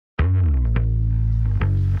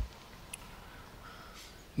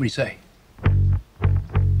What do you say?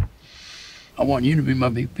 I want you to be my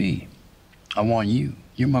VP. I want you.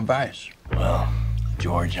 You're my vice. Well,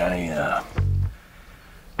 George, I'm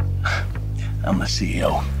the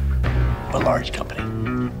CEO of a large company.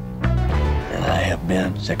 And I have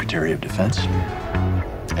been Secretary of Defense.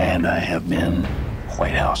 And I have been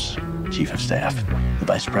White House Chief of Staff. The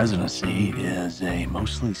Vice Presidency is a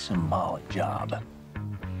mostly symbolic job.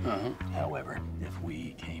 However, if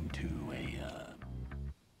we came to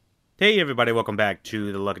Hey everybody, welcome back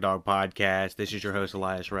to the Lucky Dog Podcast. This is your host,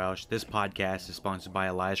 Elias Roush. This podcast is sponsored by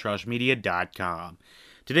EliasRoushMedia.com.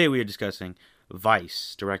 Today we are discussing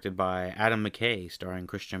Vice, directed by Adam McKay, starring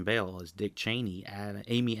Christian Bale as Dick Cheney,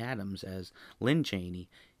 Amy Adams as Lynn Cheney,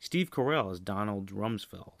 Steve Carell as Donald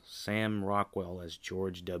Rumsfeld, Sam Rockwell as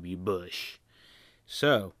George W. Bush.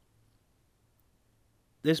 So,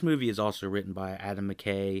 this movie is also written by Adam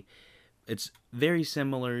McKay. It's very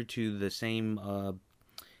similar to the same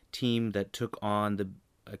team that took on the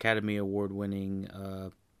Academy Award-winning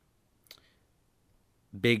The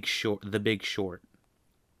Big Short,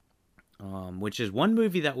 which is one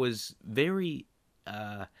movie that was very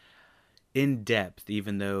in-depth,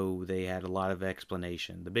 even though they had a lot of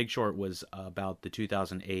explanation. The Big Short was about the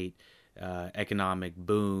 2008 economic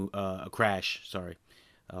boom, crash. Sorry,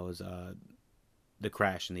 was the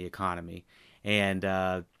crash in the economy, and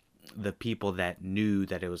the people that knew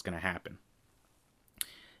that it was going to happen.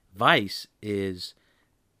 Vice is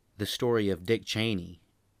the story of Dick Cheney,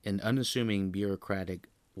 an unassuming bureaucratic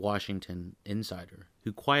Washington insider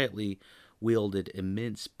who quietly wielded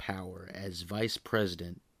immense power as vice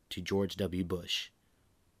president to George W. Bush,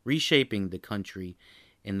 reshaping the country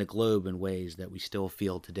and the globe in ways that we still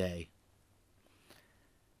feel today.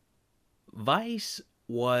 Vice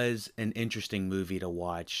was an interesting movie to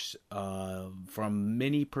watch from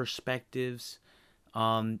many perspectives.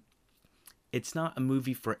 It's not a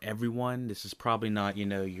movie for everyone. This is probably not,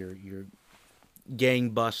 your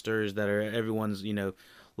gangbusters that are everyone's,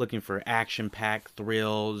 looking for action-packed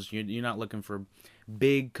thrills. You're not looking for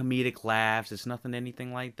big comedic laughs. It's nothing,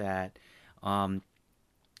 anything like that.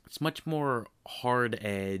 It's much more hard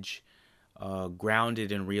edge,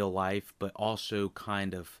 grounded in real life, but also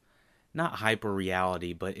kind of not hyper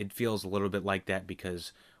reality, but it feels a little bit like that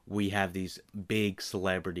because we have these big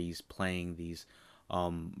celebrities playing these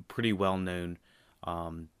pretty well-known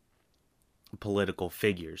political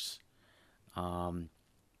figures.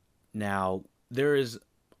 Now, there is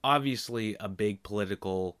obviously a big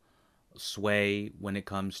political sway when it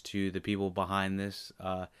comes to the people behind this.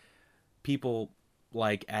 People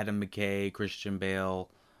like Adam McKay, Christian Bale,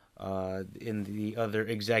 and the other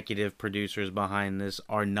executive producers behind this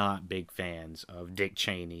are not big fans of Dick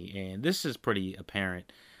Cheney, and this is pretty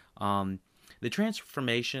apparent. The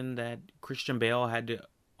transformation that Christian Bale had to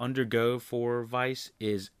undergo for Vice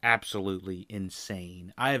is absolutely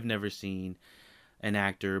insane. I have never seen an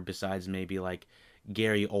actor besides maybe like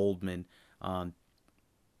Gary Oldman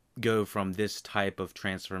go from this type of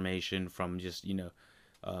transformation from just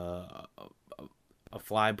a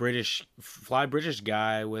fly British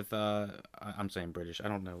guy with I'm saying British. I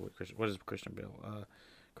don't know what is Christian Bale.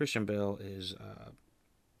 Christian Bale is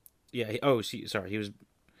he was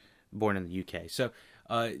born in the UK. So,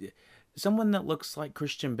 someone that looks like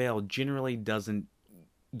Christian Bale generally doesn't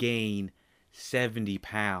gain 70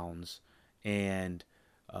 pounds and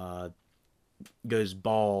goes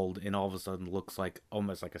bald and all of a sudden looks like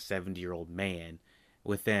almost like a 70-year-old man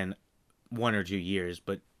within 1 or 2 years.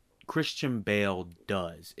 But Christian Bale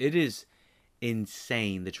does. It is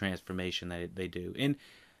insane, the transformation that they do. And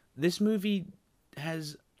this movie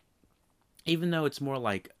has, even though it's more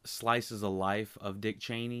like slices of life of Dick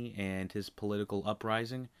Cheney and his political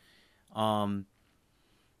uprising,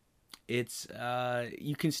 it's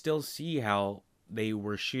you can still see how they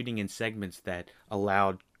were shooting in segments that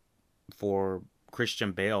allowed for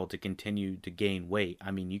Christian Bale to continue to gain weight. I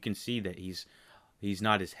mean, you can see that he's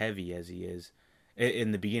not as heavy as he is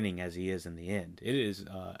in the beginning as he is in the end. It is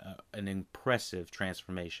an impressive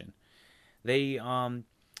transformation. They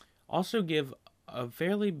also give a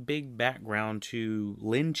fairly big background to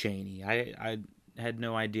Lynn Cheney. I had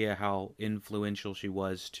no idea how influential she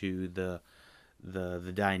was to the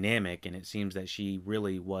dynamic, and it seems that she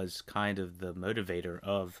really was kind of the motivator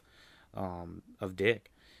of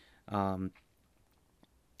Dick.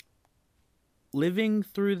 Living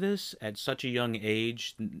through this at such a young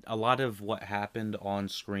age, a lot of what happened on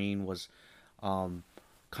screen was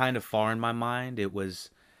kind of far in my mind. It was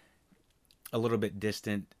a little bit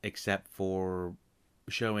distant, except for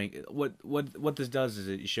showing what this does is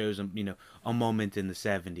it shows him, a moment in the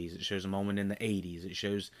 70s. It shows a moment in the 80s. It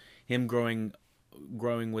shows him growing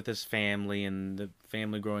growing with his family and the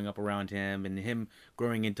family growing up around him and him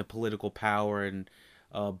growing into political power and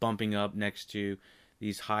bumping up next to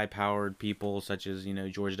these high-powered people such as,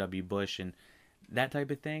 George W. Bush and that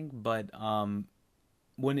type of thing. But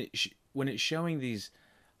when it's showing these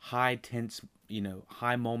high tense,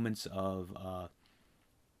 high moments of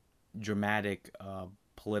dramatic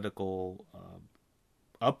political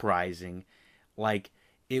uprising, like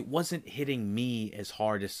it wasn't hitting me as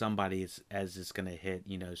hard as somebody as it's gonna hit,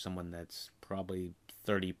 someone that's probably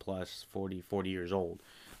 30 plus 40 years old.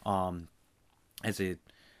 As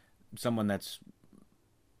someone that's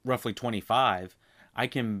roughly 25, I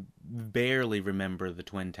can barely remember the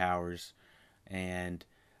Twin Towers and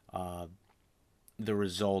the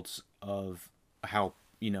results of how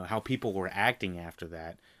people were acting after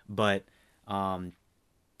that. But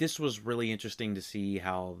this was really interesting to see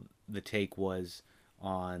how the take was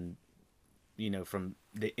on, from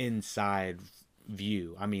the inside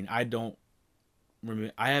view. I mean, I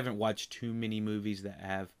haven't watched too many movies that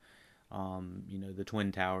have the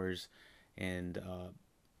Twin Towers and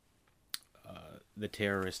the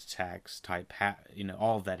terrorist attacks type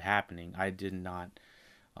all of that happening. I did not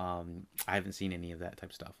I haven't seen any of that type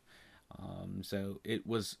of stuff. So it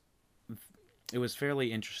was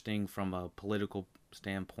fairly interesting from a political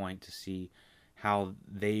standpoint to see how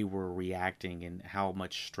they were reacting and how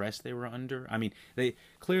much stress they were under. I mean, they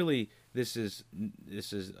clearly this is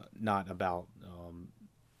not about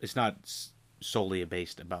it's not solely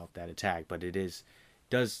based about that attack, but it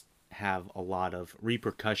does have a lot of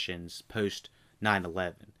repercussions post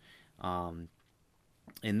 9/11.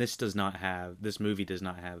 And this movie does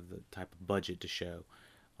not have the type of budget to show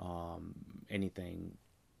anything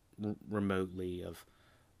remotely of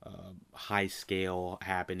high scale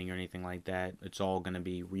happening or anything like that. It's all going to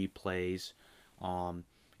be replays,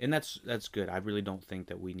 and that's good. I really don't think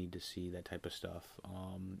that we need to see that type of stuff,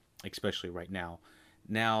 especially right now.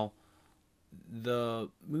 Now, the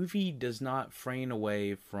movie does not fray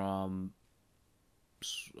away from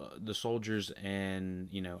the soldiers in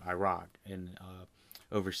Iraq and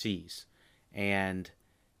overseas, and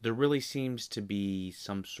there really seems to be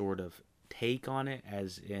some sort of take on it,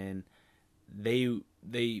 as in they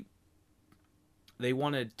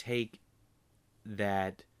want to take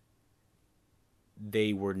that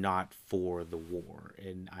they were not for the war,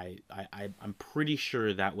 and I'm pretty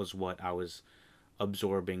sure that was what I was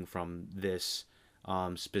absorbing from this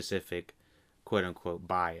specific quote unquote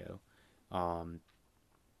bio.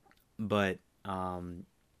 But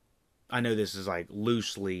I know this is like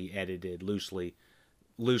loosely edited, loosely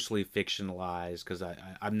fictionalized, because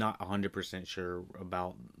I'm not 100% sure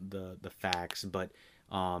about the facts, but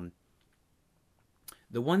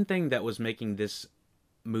the one thing that was making this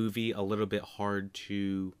movie a little bit hard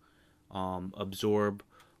to absorb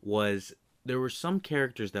was there were some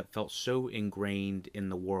characters that felt so ingrained in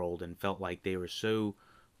the world and felt like they were so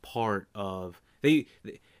part of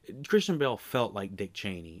Christian Bale felt like Dick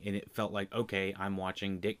Cheney, and it felt like, okay, I'm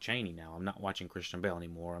watching Dick Cheney now. I'm not watching Christian Bale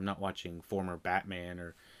anymore. I'm not watching former Batman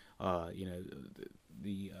or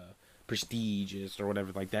the Prestigious or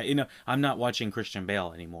whatever like that. I'm not watching Christian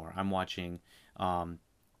Bale anymore. I'm watching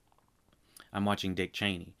Dick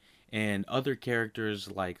Cheney. And other characters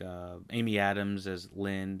like Amy Adams as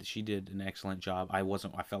Lynn, she did an excellent job. I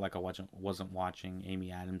felt like I wasn't watching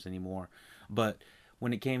Amy Adams anymore. But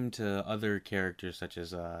when it came to other characters such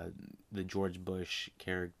as the George Bush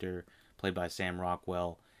character played by Sam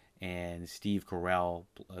Rockwell and Steve Carell,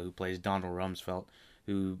 who plays Donald Rumsfeld,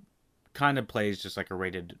 who kind of plays just like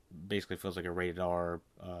basically feels like a rated R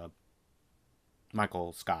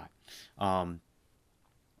Michael Scott.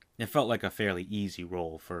 It felt like a fairly easy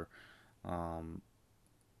role for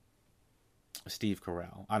Steve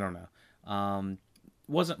Carell. I don't know.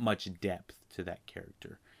 Wasn't much depth to that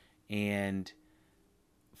character. And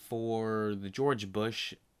for the George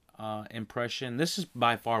Bush impression, this is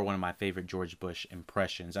by far one of my favorite George Bush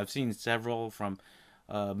impressions. I've seen several from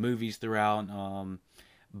movies throughout,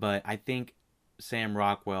 but I think Sam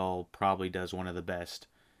Rockwell probably does one of the best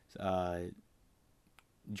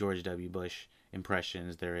George W. Bush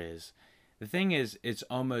impressions there is. The thing is, it's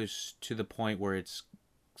almost to the point where it's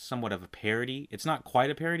somewhat of a parody. It's not quite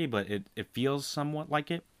a parody, but it feels somewhat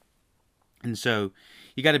like it. And so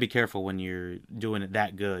you got to be careful when you're doing it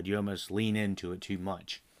that good. You almost lean into it too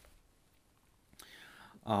much.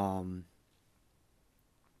 Let's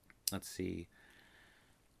see.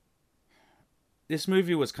 This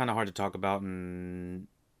movie was kind of hard to talk about in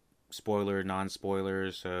spoiler,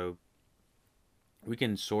 non-spoiler, so we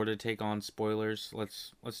can sort of take on spoilers.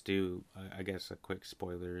 Let's do, I guess, a quick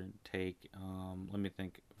spoiler take. Let me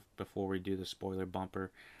think before we do the spoiler bumper.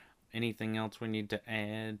 anything else we need to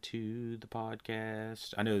add to the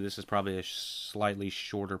podcast? I know this is probably a slightly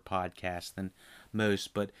shorter podcast than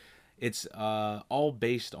most, but it's all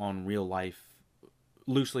based on real life,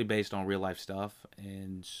 loosely based on real life stuff,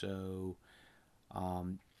 and so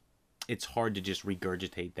it's hard to just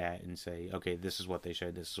regurgitate that and say, okay, this is what they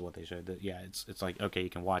showed, this is what they showed. Yeah, it's like, okay, you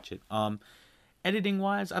can watch it. Editing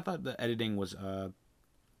wise, I thought the editing was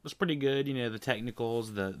pretty good. You know, the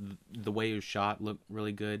technicals, the way it was shot looked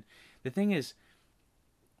really good. The thing is,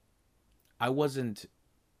 I wasn't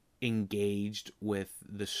engaged with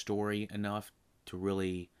the story enough to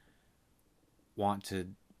really want to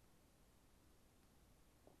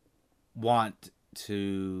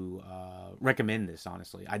recommend this.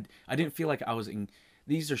 Honestly, I didn't feel like I was in.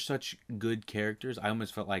 These are such good characters. I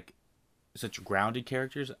almost felt like such grounded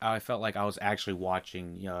characters. I felt like I was actually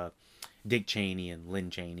watching Dick Cheney and Lynn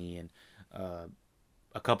Cheney and a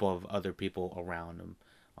couple of other people around him.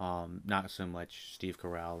 Not so much Steve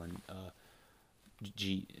Carell and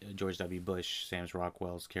George W. Bush, Sam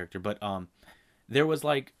Rockwell's character, but there was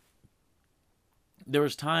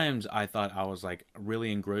times I thought I was like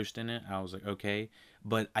really engrossed in it. I was like, okay,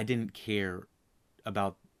 but I didn't care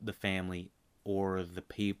about the family or the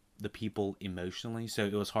people emotionally, so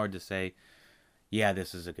it was hard to say, yeah,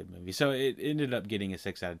 this is a good movie. So it ended up getting a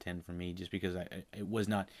 6 out of 10 for me, just because it was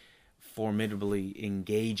not formidably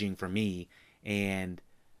engaging for me, and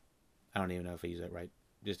I don't even know if I use that right.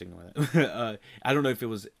 Just ignore that. I don't know if it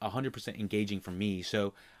was 100% engaging for me,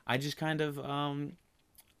 so I just kind of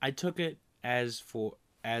I took it as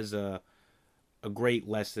a great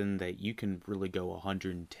lesson that you can really go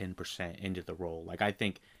 110% into the role. Like, I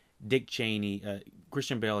think Dick Cheney,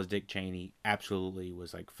 Christian Bale as Dick Cheney, absolutely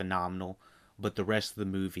was like phenomenal, but the rest of the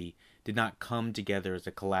movie did not come together as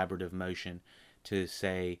a collaborative motion to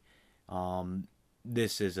say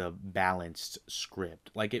this is a balanced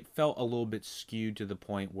script. Like, it felt a little bit skewed to the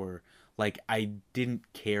point where, like, I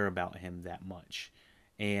didn't care about him that much.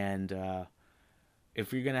 And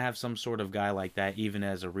if you're going to have some sort of guy like that, even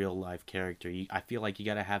as a real life character, I feel like you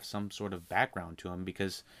got to have some sort of background to him,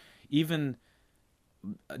 because even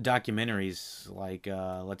documentaries like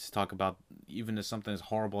let's talk about even something as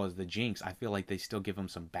horrible as The Jinx, I feel like they still give him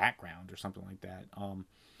some background or something like that.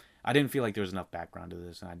 I didn't feel like there was enough background to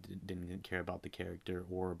this, and I didn't care about the character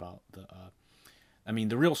or about the I mean,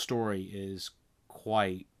 the real story is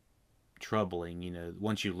quite troubling, you know,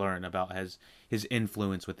 once you learn about his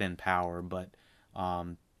influence within power. But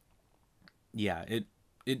yeah, it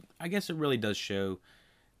I guess it really does show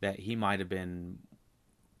that he might have been,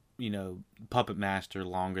 you know, puppet master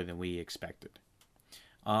longer than we expected.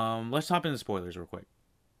 Let's hop into spoilers real quick.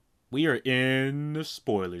 We are in the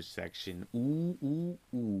spoilers section. Ooh, ooh,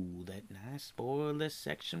 ooh. That nice spoiler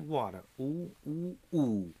section water. Ooh, ooh,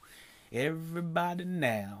 ooh. Everybody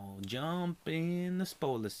now, jump in the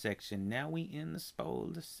spoiler section. Now we in the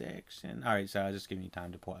spoiler section. Alright, so I was just giving you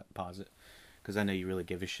time to pause it, because I know you really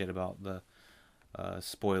give a shit about the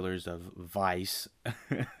spoilers of Vice.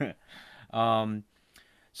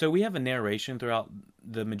 So we have a narration throughout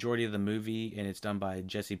the majority of the movie, and it's done by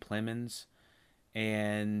Jesse Plemons.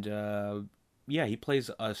 And yeah, he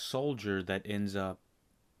plays a soldier that ends up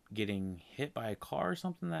getting hit by a car or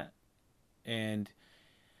something, and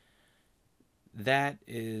that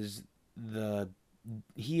is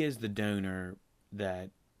he is the donor that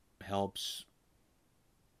helps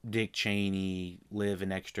Dick Cheney live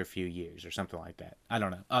an extra few years or something like that. I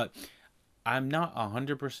don't know. I'm not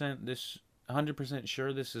 100%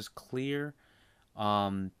 sure this is clear,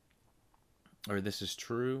 or this is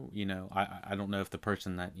true. You know, I don't know if the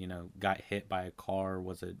person that, you know, got hit by a car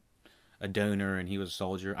was a donor and he was a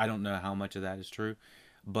soldier. I don't know how much of that is true,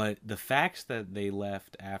 but the facts that they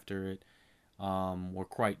left after it were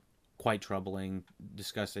quite troubling,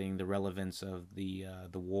 discussing the relevance of the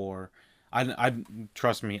war. I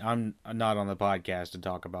trust me, I'm not on the podcast to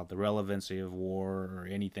talk about the relevancy of war or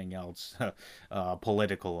anything else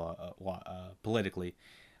politically.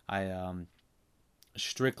 I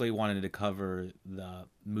strictly wanted to cover the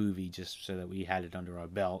movie just so that we had it under our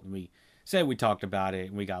belt, and we said we talked about it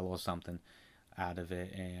and we got a little something out of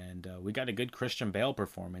it, and we got a good Christian Bale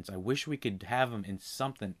performance. I wish we could have him in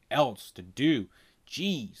something else to do.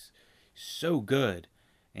 Jeez, so good.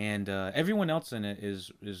 And everyone else in it is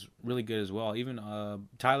really good as well. Even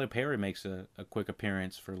Tyler Perry makes a quick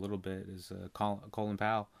appearance for a little bit as Colin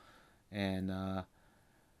Powell. And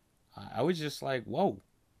I was just like, whoa.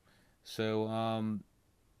 So,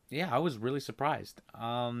 yeah, I was really surprised.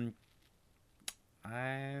 I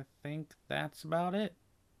think that's about it.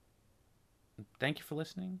 Thank you for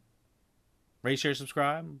listening. Rate, share,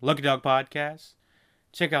 subscribe. Lucky Dog Podcast.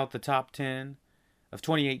 Check out the top 10 of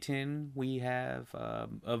 2018, we have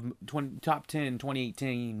top 10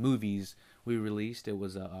 2018 movies we released. It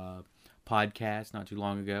was a podcast not too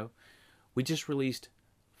long ago. We just released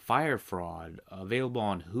Fire Fraud, available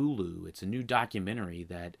on Hulu. It's a new documentary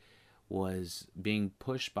that was being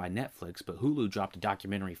pushed by Netflix, but Hulu dropped a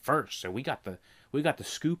documentary first, so we got the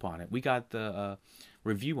scoop on it. We got the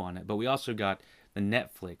review on it, but we also got the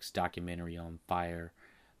Netflix documentary on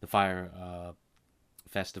the Fire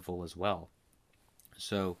Festival as well.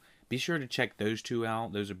 So be sure to check those two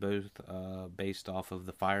out. Those are both based off of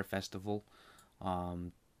the Fire Festival,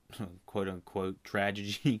 quote unquote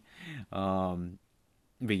tragedy.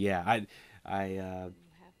 But yeah, I You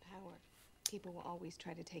have power. People will always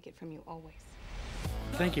try to take it from you, always.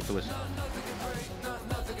 thank you for listening.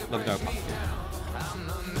 Love Dog.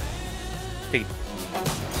 Take it.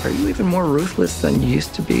 Are you even more ruthless than you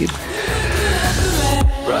used to be?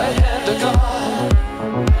 Right hand of God,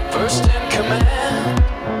 first in command.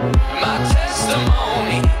 My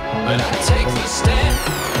testimony, but I take the stand.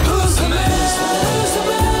 Who's the man? Who's the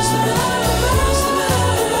man? Who's the man? Who's the man?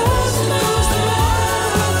 Who's the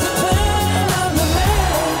man? The plan, I'm the man.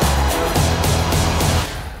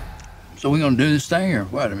 So we're gonna do this thing, or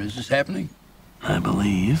what? I mean, is this happening? I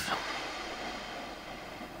believe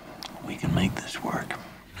we can make this work.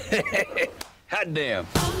 Hot damn.